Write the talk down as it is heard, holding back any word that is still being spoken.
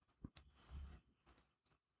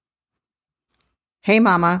Hey,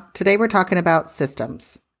 Mama. Today we're talking about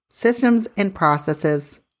systems and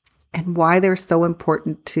processes, and why they're so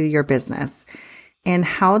important to your business and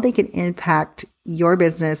how they can impact your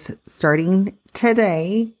business starting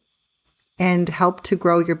today and help to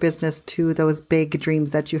grow your business to those big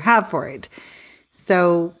dreams that you have for it.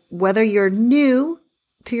 So, whether you're new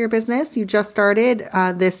to your business, you just started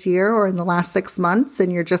this year or in the last 6 months,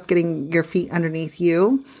 and you're just getting your feet underneath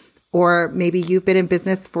you, or maybe you've been in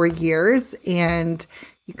business for years and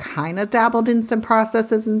you kind of dabbled in some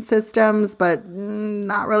processes and systems, but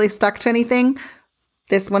not really stuck to anything,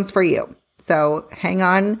 this one's for you. So hang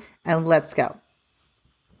on and let's go.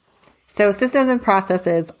 So systems and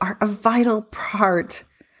processes are a vital part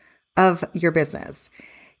of your business.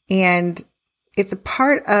 And it's a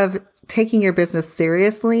part of taking your business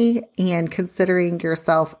seriously and considering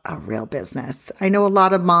yourself a real business. I know a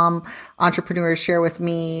lot of mom entrepreneurs share with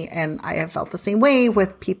me, and I have felt the same way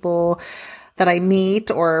with people that I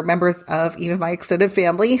meet or members of even my extended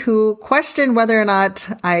family who question whether or not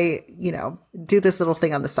I, do this little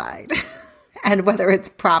thing on the side. And whether it's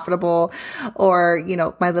profitable or,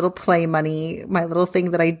 my little play money, my little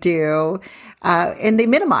thing that I do. And they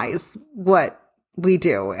minimize what we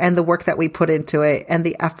do and the work that we put into it and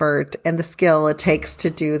the effort and the skill it takes to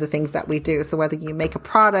do the things that we do. So whether you make a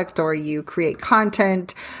product or you create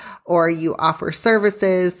content or you offer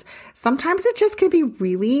services, sometimes it just can be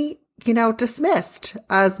really, dismissed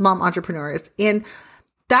as mom entrepreneurs. And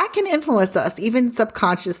that can influence us even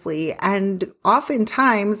subconsciously. And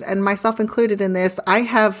oftentimes, and myself included in this, I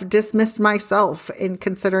have dismissed myself in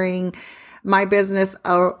considering my business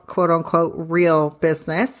a quote unquote real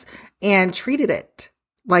business and treated it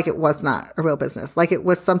like it was not a real business, like it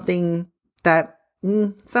was something that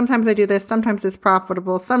sometimes I do this, sometimes it's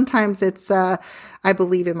profitable, sometimes it's I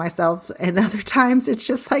believe in myself, and other times it's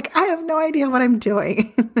just like I have no idea what I'm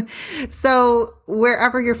doing. So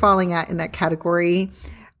wherever you're falling at in that category,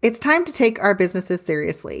 it's time to take our businesses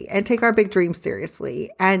seriously and take our big dreams seriously.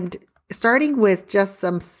 And starting with just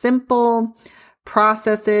some simple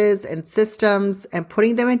processes and systems and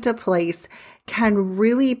putting them into place can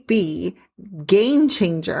really be game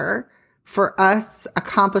changer for us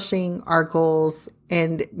accomplishing our goals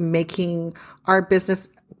and making our business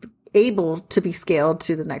able to be scaled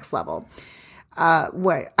to the next level.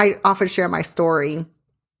 I often share my story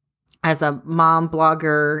as a mom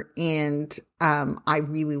blogger, and I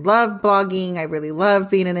really love blogging. I really love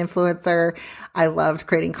being an influencer. I loved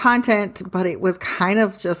creating content, but it was kind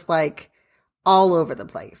of just like all over the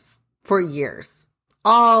place for years,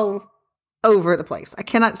 all over the place. I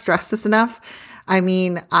cannot stress this enough. I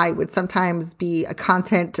mean, I would sometimes be a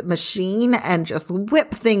content machine and just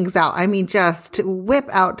whip things out. I mean, just whip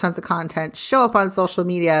out tons of content, show up on social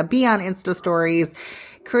media, be on Insta stories,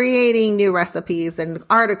 creating new recipes and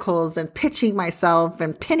articles and pitching myself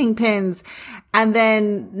and pinning pins. And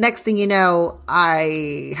then next thing you know,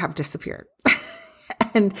 I have disappeared.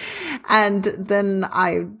 And then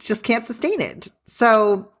I just can't sustain it.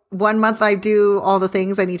 So one month I do all the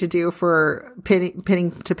things I need to do for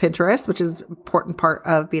pinning to Pinterest, which is an important part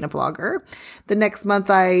of being a blogger. The next month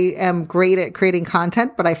I am great at creating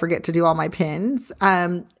content, but I forget to do all my pins.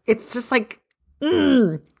 It's just like,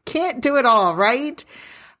 can't do it all, right?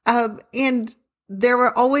 And there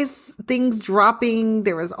were always things dropping.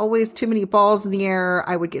 There was always too many balls in the air.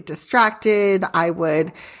 I would get distracted. I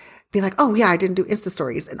would be like, oh yeah, I didn't do Insta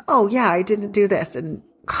stories. And oh yeah, I didn't do this. And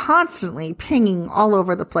constantly pinging all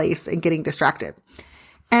over the place and getting distracted.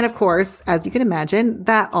 And of course, as you can imagine,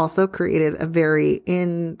 that also created a very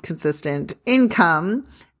inconsistent income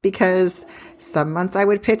because some months I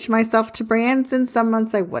would pitch myself to brands and some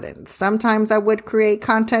months I wouldn't. Sometimes I would create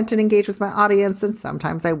content and engage with my audience and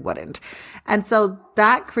sometimes I wouldn't. And so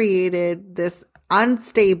that created this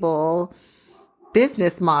unstable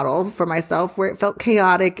business model for myself where it felt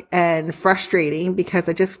chaotic and frustrating because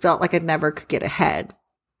I just felt like I never could get ahead.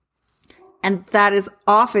 And that is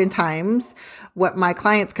oftentimes what my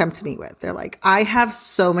clients come to me with. They're like, I have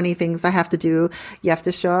so many things I have to do. You have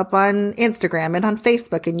to show up on Instagram and on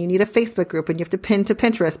Facebook, and you need a Facebook group, and you have to pin to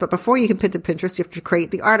Pinterest. But before you can pin to Pinterest, you have to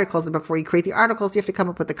create the articles. And before you create the articles, you have to come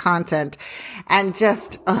up with the content. And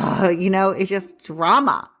just, it's just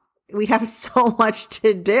drama. We have so much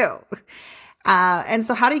to do. And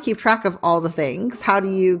so how do you keep track of all the things? How do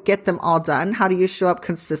you get them all done? How do you show up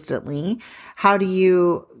consistently? How do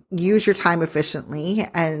you use your time efficiently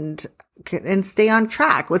and stay on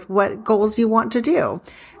track with what goals you want to do?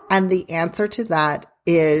 And the answer to that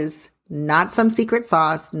is not some secret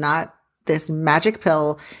sauce, not this magic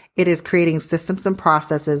pill. It is creating systems and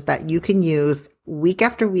processes that you can use week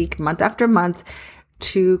after week, month after month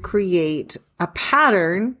to create a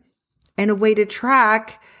pattern and a way to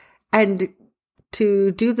track and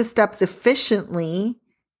to do the steps efficiently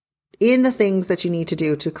in the things that you need to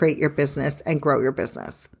do to create your business and grow your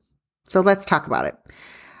business. So let's talk about it.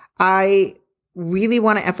 I really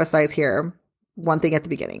want to emphasize here one thing at the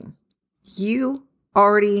beginning. You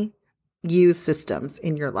already use systems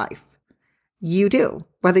in your life. You do.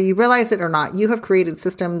 Whether you realize it or not, you have created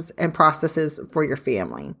systems and processes for your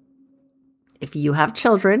family. If you have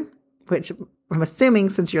children, which I'm assuming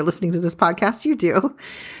since you're listening to this podcast, you do,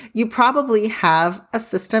 you probably have a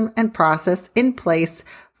system and process in place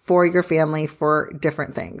for your family for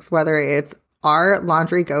different things, whether it's our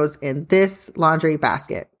laundry goes in this laundry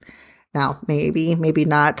basket. Now, maybe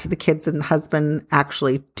not the kids and the husband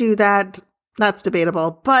actually do that. That's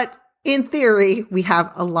debatable. But in theory, we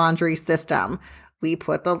have a laundry system. We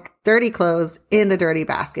put the dirty clothes in the dirty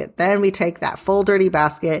basket. Then we take that full dirty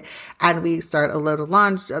basket and we start a load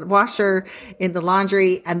of washer in the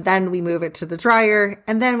laundry. And then we move it to the dryer.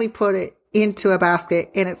 And then we put it into a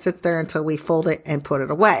basket and it sits there until we fold it and put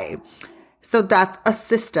it away. So that's a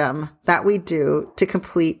system that we do to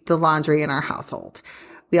complete the laundry in our household.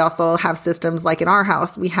 We also have systems like in our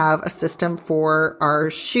house, we have a system for our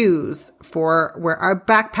shoes, for where our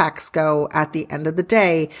backpacks go at the end of the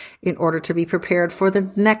day in order to be prepared for the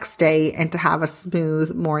next day and to have a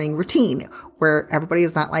smooth morning routine where everybody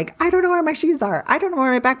is not like, I don't know where my shoes are. I don't know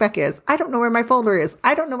where my backpack is. I don't know where my folder is.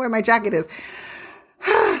 I don't know where my jacket is.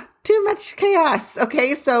 Too much chaos.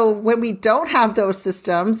 Okay. So when we don't have those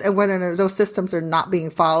systems and whether those systems are not being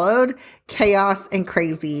followed, chaos and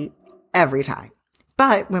crazy every time.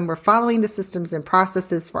 But when we're following the systems and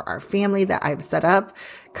processes for our family that I've set up,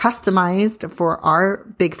 customized for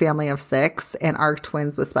our big family of 6 and our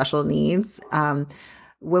twins with special needs,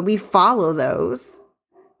 when we follow those,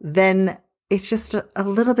 then it's just a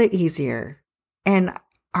little bit easier. And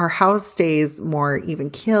our house stays more even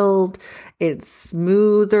keeled. It's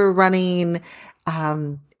smoother running.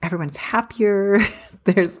 Everyone's happier.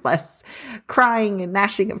 There's less crying and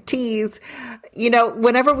gnashing of teeth. You know,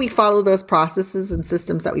 whenever we follow those processes and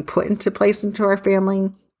systems that we put into place into our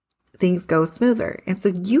family, things go smoother. And so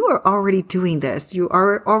you are already doing this. You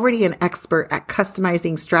are already an expert at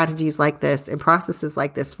customizing strategies like this and processes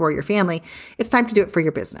like this for your family. It's time to do it for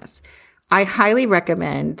your business. I highly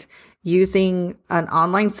recommend using an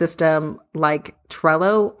online system like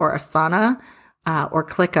Trello or Asana or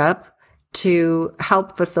ClickUp to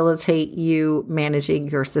help facilitate you managing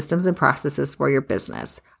your systems and processes for your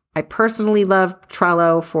business. I personally love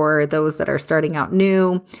Trello for those that are starting out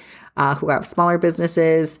new, who have smaller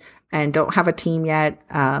businesses and don't have a team yet.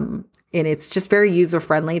 And it's just very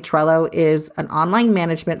user-friendly. Trello is an online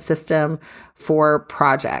management system for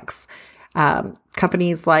projects.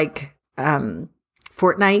 Companies like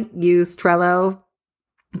Fortnite use Trello.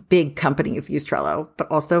 Big companies use Trello, but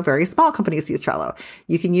also very small companies use Trello.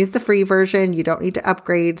 You can use the free version. You don't need to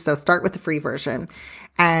upgrade. So start with the free version.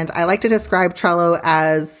 And I like to describe Trello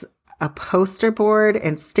as a poster board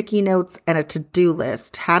and sticky notes and a to-do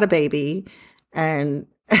list. Had a baby and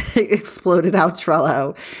exploded out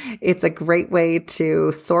Trello. It's a great way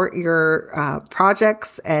to sort your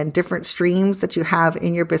projects and different streams that you have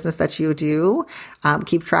in your business that you do,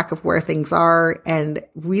 keep track of where things are, and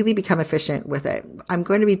really become efficient with it. I'm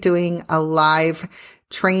going to be doing a live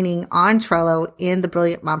training on Trello in the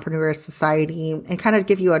Brilliant Mompreneur Society and kind of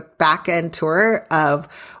give you a back end tour of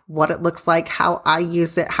what it looks like, how I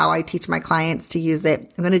use it, how I teach my clients to use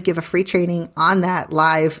it. I'm going to give a free training on that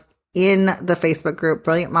live in the Facebook group,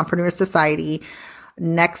 Brilliant Mompreneur Society,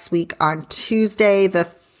 next week on Tuesday,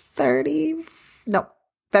 February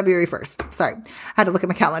 1st. Sorry, I had to look at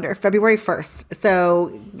my calendar. February 1st. So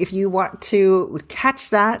if you want to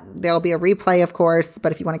catch that, there'll be a replay, of course.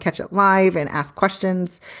 But if you want to catch it live and ask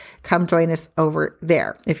questions, come join us over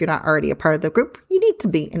there. If you're not already a part of the group, you need to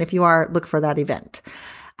be. And if you are, look for that event.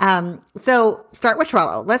 So start with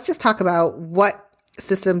Trello. Let's just talk about what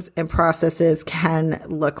systems and processes can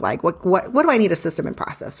look like. What do I need a system and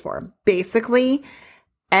process for? Basically,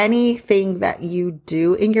 anything that you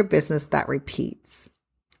do in your business that repeats.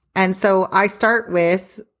 And so I start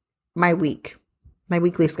with my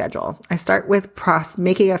weekly schedule. I start with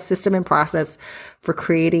making a system and process for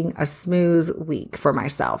creating a smooth week for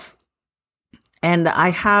myself. And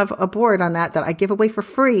I have a board on that I give away for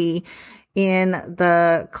free in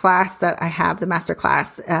the class that I have, the master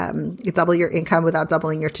class, Double Your Income Without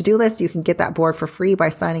Doubling Your To-Do List. You can get that board for free by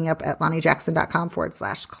signing up at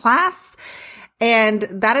LonnieJackson.com/class. And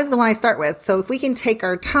that is the one I start with. So if we can take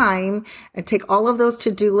our time and take all of those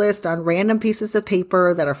to-do lists on random pieces of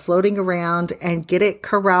paper that are floating around and get it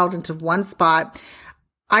corralled into one spot,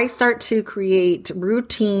 I start to create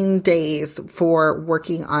routine days for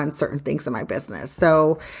working on certain things in my business.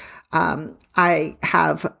 So I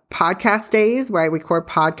have podcast days where I record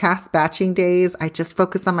podcasts, batching days. I just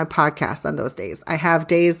focus on my podcast on those days. I have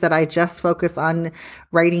days that I just focus on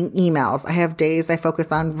writing emails. I have days I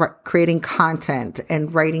focus on creating content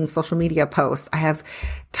and writing social media posts. I have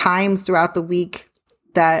times throughout the week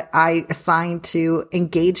that I assign to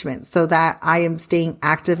engagement so that I am staying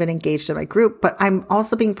active and engaged in my group, but I'm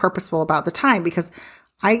also being purposeful about the time because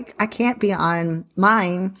I can't be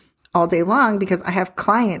online all day long because I have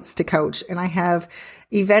clients to coach and I have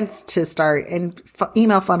events to start and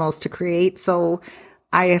email funnels to create. So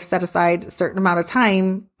I have set aside a certain amount of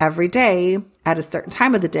time every day at a certain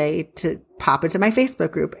time of the day to pop into my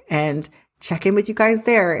Facebook group and check in with you guys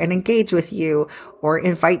there and engage with you, or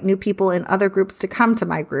invite new people in other groups to come to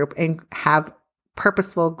my group and have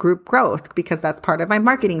purposeful group growth, because that's part of my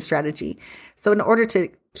marketing strategy. So in order to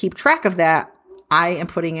keep track of that, I am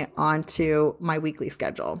putting it onto my weekly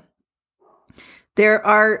schedule. There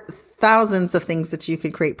are thousands of things that you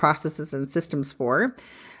can create processes and systems for.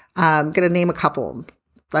 I'm going to name a couple.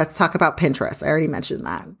 Let's talk about Pinterest. I already mentioned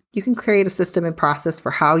that. You can create a system and process for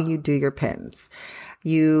how you do your pins.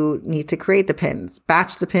 You need to create the pins,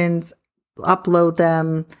 batch the pins, upload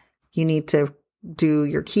them. You need to do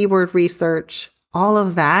your keyword research. All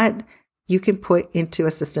of that you can put into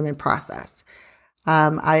a system and process.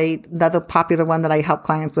 Another popular one that I help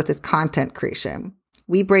clients with is content creation.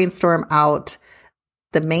 We brainstorm out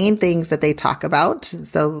the main things that they talk about.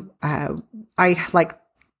 So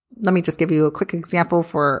let me just give you a quick example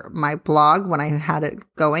for my blog when I had it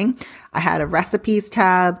going. I had a recipes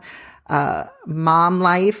tab, mom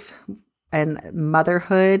life and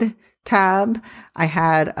motherhood tab. I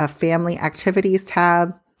had a family activities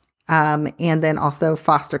tab, and then also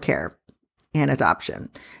foster care and adoption.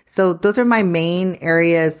 So those are my main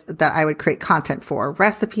areas that I would create content for: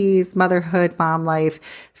 recipes, motherhood, mom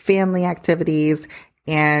life, family activities,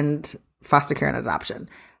 and foster care and adoption.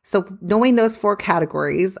 So knowing those 4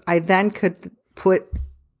 categories, I then could put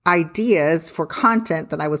ideas for content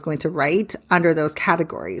that I was going to write under those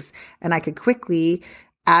categories, and I could quickly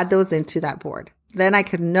add those into that board. Then I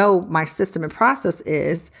could know my system and process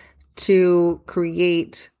is to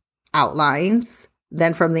create outlines.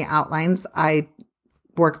 Then from the outlines, I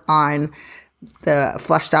work on the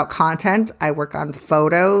fleshed out content. I work on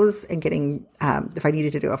photos and getting, if I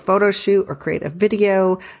needed to do a photo shoot or create a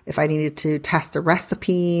video, if I needed to test a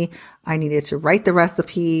recipe, I needed to write the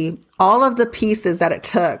recipe, all of the pieces that it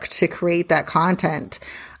took to create that content,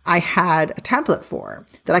 I had a template for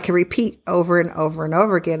that I could repeat over and over and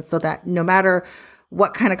over again, so that no matter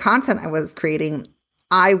what kind of content I was creating,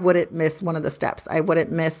 I wouldn't miss one of the steps. I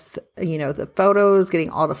wouldn't miss, the photos, getting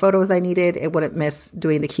all the photos I needed. It wouldn't miss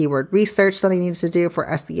doing the keyword research that I needed to do for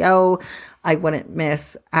SEO. I wouldn't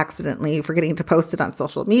miss accidentally forgetting to post it on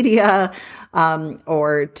social media,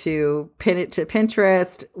 or to pin it to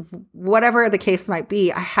Pinterest, whatever the case might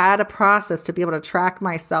be. I had a process to be able to track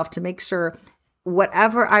myself to make sure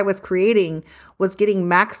whatever I was creating was getting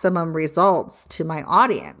maximum results to my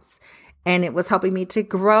audience. And it was helping me to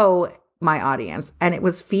grow my audience, and it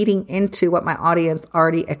was feeding into what my audience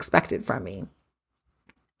already expected from me.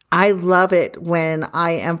 I love it when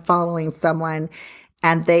I am following someone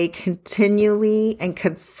and they continually and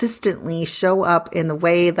consistently show up in the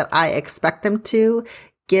way that I expect them to,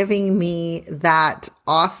 giving me that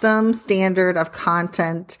awesome standard of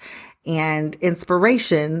content and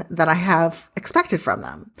inspiration that I have expected from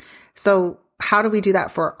them. So how do we do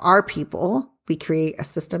that for our people? We create a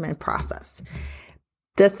system and process.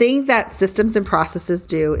 The thing that systems and processes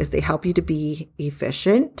do is they help you to be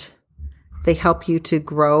efficient. They help you to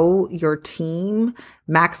grow your team,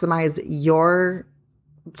 maximize your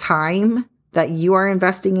time that you are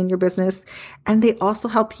investing in your business, and they also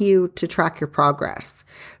help you to track your progress.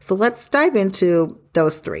 So let's dive into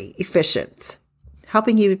those 3. Efficient,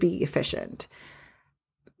 helping you be efficient.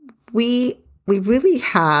 We really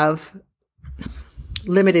have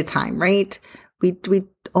limited time, right? We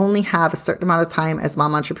only have a certain amount of time as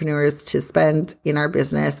mom entrepreneurs to spend in our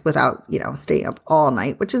business without, staying up all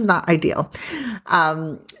night, which is not ideal.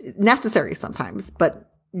 Necessary sometimes, but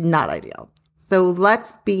not ideal. So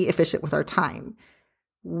let's be efficient with our time.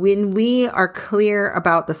 When we are clear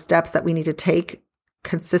about the steps that we need to take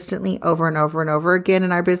consistently over and over and over again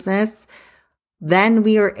in our business, then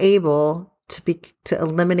we are able to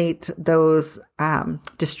eliminate those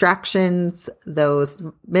distractions, those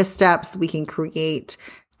missteps. We can create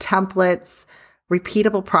templates,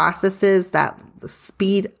 repeatable processes that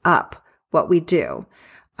speed up what we do.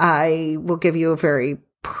 I will give you a very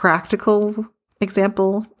practical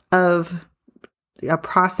example of a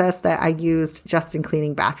process that I use just in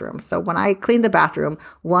cleaning bathrooms. So when I clean the bathroom,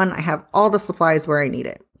 one, I have all the supplies where I need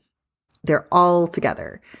it. They're all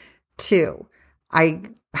together. Two, I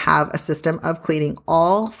have a system of cleaning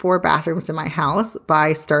all 4 bathrooms in my house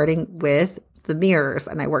by starting with the mirrors.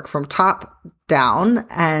 And I work from top down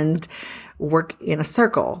and work in a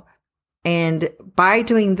circle. And by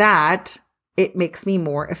doing that, it makes me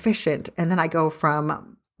more efficient. And then I go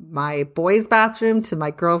from my boys' bathroom to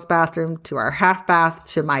my girls' bathroom to our half bath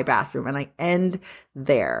to my bathroom. And I end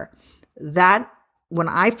there. That, when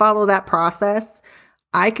I follow that process,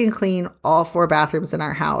 I can clean all 4 bathrooms in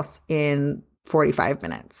our house in 45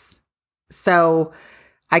 minutes. So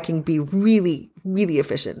I can be really, really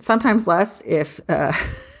efficient. Sometimes less if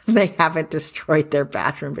they haven't destroyed their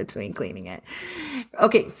bathroom between cleaning it.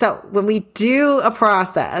 Okay, so when we do a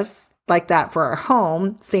process like that for our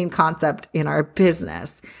home, same concept in our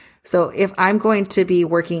business. So if I'm going to be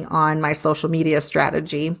working on my social media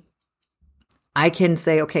strategy, I can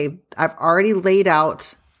say, okay, I've already laid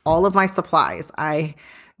out all of my supplies. I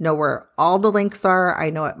know where all the links are. I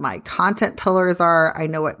know what my content pillars are. I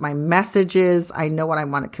know what my message is. I know what I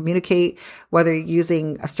want to communicate, whether you're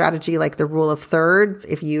using a strategy like the rule of thirds.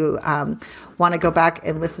 If you want to go back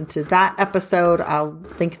and listen to that episode, I'll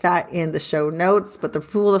link that in the show notes. But the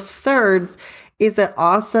rule of thirds is an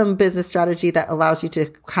awesome business strategy that allows you to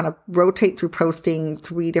kind of rotate through posting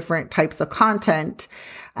 3 different types of content.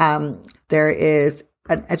 There is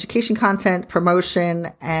an education content, promotion,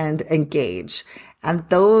 and engage. And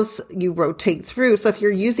those you rotate through. So if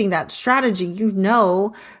you're using that strategy, you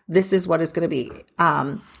know this is what it's going to be.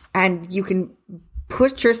 And you can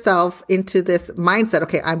put yourself into this mindset.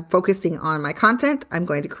 Okay, I'm focusing on my content. I'm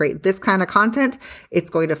going to create this kind of content.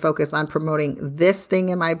 It's going to focus on promoting this thing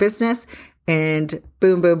in my business. And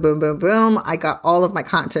boom, boom, boom, boom, boom. I got all of my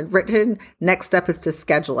content written. Next step is to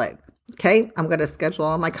schedule it. Okay, I'm going to schedule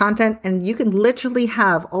all my content. And you can literally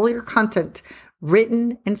have all your content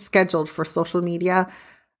written and scheduled for social media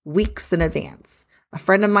weeks in advance. A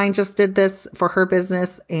friend of mine just did this for her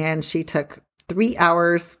business, and she took 3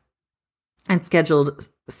 hours and scheduled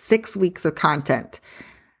 6 weeks of content.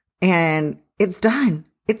 And it's done.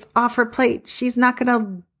 It's off her plate. She's not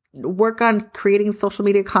going to work on creating social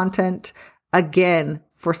media content again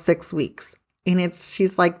for 6 weeks. And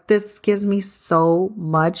she's like, this gives me so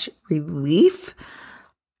much relief.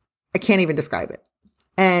 I can't even describe it.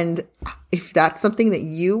 And if that's something that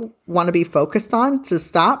you want to be focused on, to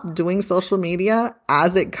stop doing social media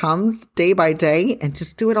as it comes day by day and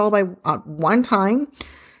just do it all by one time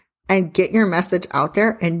and get your message out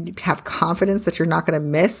there and have confidence that you're not going to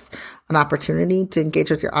miss an opportunity to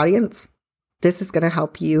engage with your audience, this is going to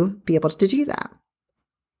help you be able to do that.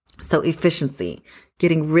 So efficiency,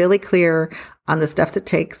 getting really clear on the steps it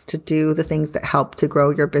takes to do the things that help to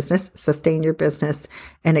grow your business, sustain your business,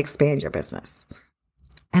 and expand your business.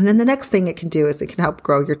 And then the next thing it can do is it can help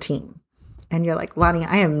grow your team. And you're like, Lonnie,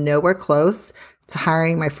 I am nowhere close to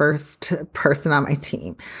hiring my first person on my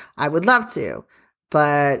team. I would love to,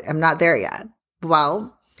 but I'm not there yet.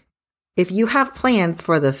 Well, if you have plans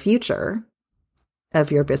for the future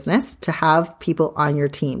of your business to have people on your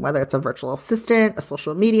team, whether it's a virtual assistant, a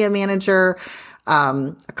social media manager,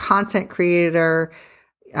 a content creator,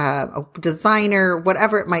 a designer,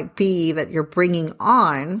 whatever it might be that you're bringing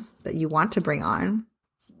on, that you want to bring on,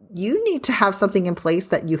 you need to have something in place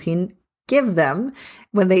that you can give them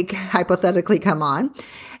when they hypothetically come on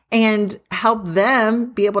and help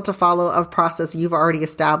them be able to follow a process you've already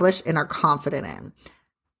established and are confident in.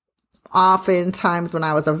 Oftentimes when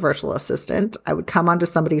I was a virtual assistant, I would come onto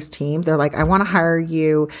somebody's team. They're like, I want to hire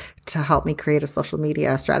you to help me create a social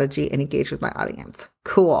media strategy and engage with my audience.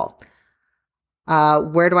 Cool.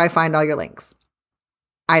 Where do I find all your links?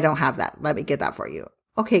 I don't have that. Let me get that for you.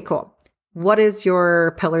 Okay, cool. What is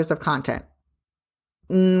your pillars of content?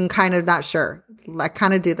 Kind of not sure. I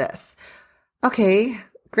kind of do this. Okay,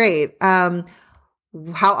 great. How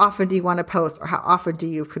often do you want to post, or how often do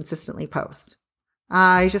you consistently post?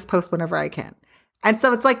 I just post whenever I can. And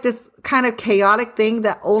so it's like this kind of chaotic thing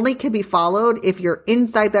that only can be followed if you're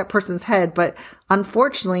inside that person's head. But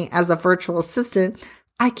unfortunately, as a virtual assistant,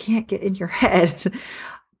 I can't get in your head.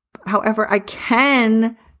 However, I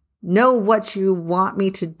can know what you want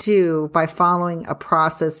me to do by following a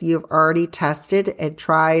process you've already tested and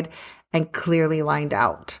tried and clearly lined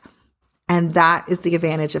out. And that is the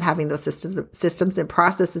advantage of having those systems and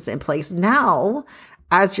processes in place now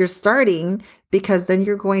as you're starting, because then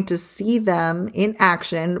you're going to see them in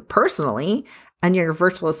action personally, and your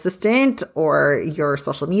virtual assistant or your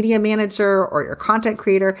social media manager or your content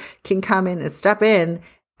creator can come in and step in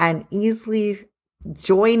and easily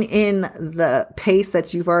join in the pace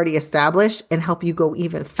that you've already established and help you go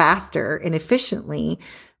even faster and efficiently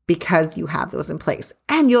because you have those in place.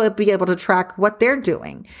 And you'll be able to track what they're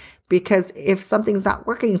doing. Because if something's not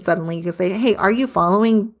working suddenly, you can say, hey, are you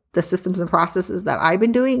following the systems and processes that I've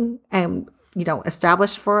been doing and,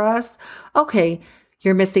 established for us? Okay,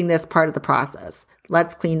 you're missing this part of the process.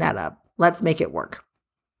 Let's clean that up. Let's make it work.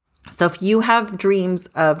 So if you have dreams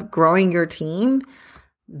of growing your team,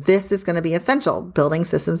 this is going to be essential. Building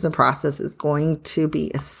systems and processes is going to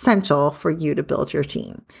be essential for you to build your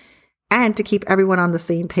team and to keep everyone on the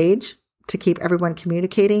same page, to keep everyone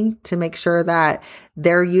communicating, to make sure that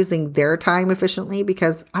they're using their time efficiently.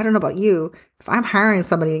 Because I don't know about you, if I'm hiring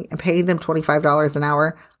somebody and paying them $25 an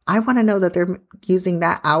hour, I want to know that they're using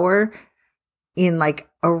that hour in like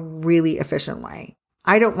a really efficient way.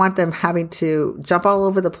 I don't want them having to jump all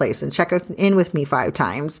over the place and check in with me 5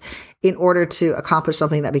 times in order to accomplish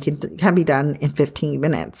something that can be done in 15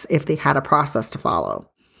 minutes if they had a process to follow.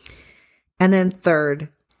 And then third,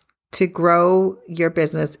 to grow your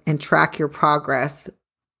business and track your progress,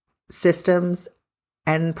 systems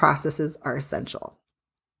and processes are essential.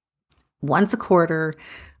 Once a quarter,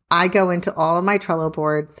 I go into all of my Trello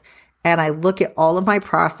boards and I look at all of my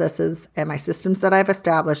processes and my systems that I've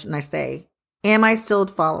established and I say, am I still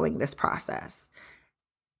following this process?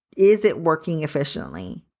 Is it working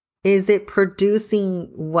efficiently? Is it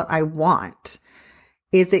producing what I want?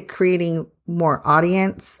 Is it creating more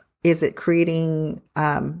audience? Is it creating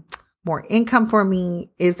more income for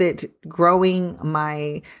me? Is it growing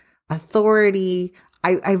my authority?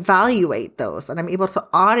 I evaluate those and I'm able to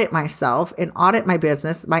audit myself and audit my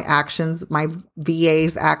business, my actions, my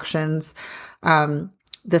VA's actions, the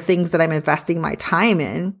things that I'm investing my time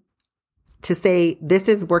in, to say, this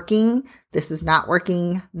is working, this is not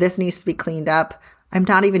working, this needs to be cleaned up, I'm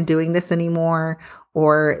not even doing this anymore,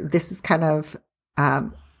 or this is kind of,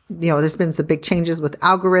 there's been some big changes with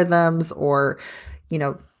algorithms, or,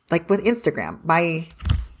 like with Instagram,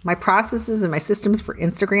 my processes and my systems for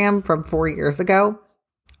Instagram from 4 years ago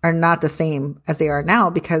are not the same as they are now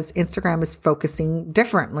because Instagram is focusing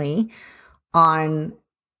differently on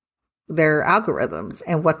their algorithms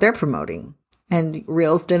and what they're promoting. And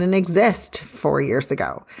Reels didn't exist 4 years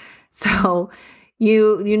ago. So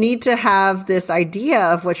you need to have this idea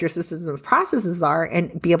of what your systems and processes are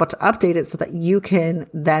and be able to update it so that you can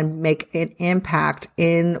then make an impact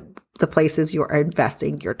in the places you are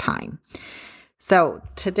investing your time. So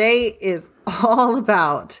today is all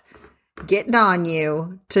about getting on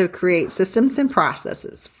you to create systems and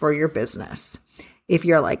processes for your business. If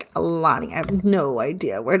you're like, Alani, I have no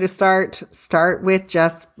idea where to start with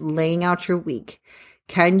just laying out your week.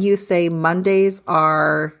 Can you say Mondays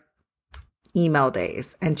are email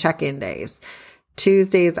days and check-in days?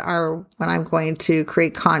 Tuesdays are when I'm going to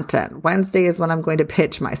create content. Wednesday is when I'm going to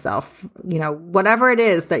pitch myself. Whatever it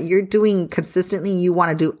is that you're doing consistently, you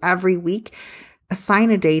want to do every week,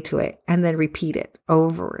 assign a day to it and then repeat it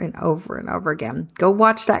over and over and over again. Go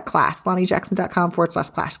watch that class,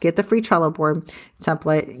 LaniJackson.com/class. Get the free Trello board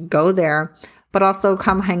template. Go there, but also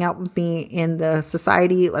come hang out with me in the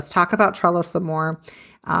society. Let's talk about Trello some more.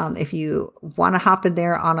 If you want to hop in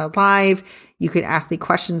there on a live, you can ask me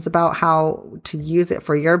questions about how to use it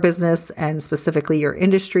for your business and specifically your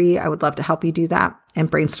industry. I would love to help you do that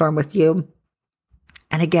and brainstorm with you.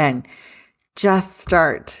 And again, just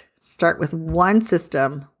start with one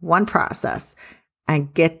system, one process,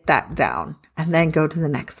 and get that down, and then go to the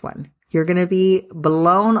next one. You're going to be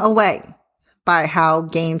blown away by how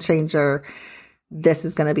game changer this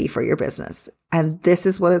is going to be for your business. And this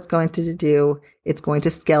is what it's going to do. It's going to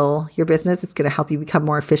scale your business. It's going to help you become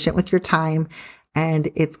more efficient with your time.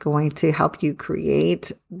 And it's going to help you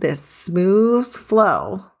create this smooth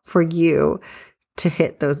flow for you to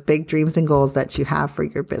hit those big dreams and goals that you have for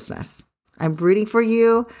your business. I'm rooting for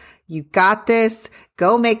you. You got this.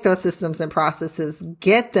 Go make those systems and processes,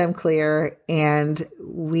 get them clear, and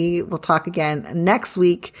we will talk again next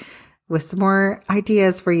week with some more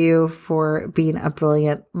ideas for you for being a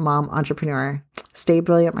brilliant mom entrepreneur. Stay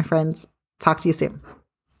brilliant, my friends. Talk to you soon.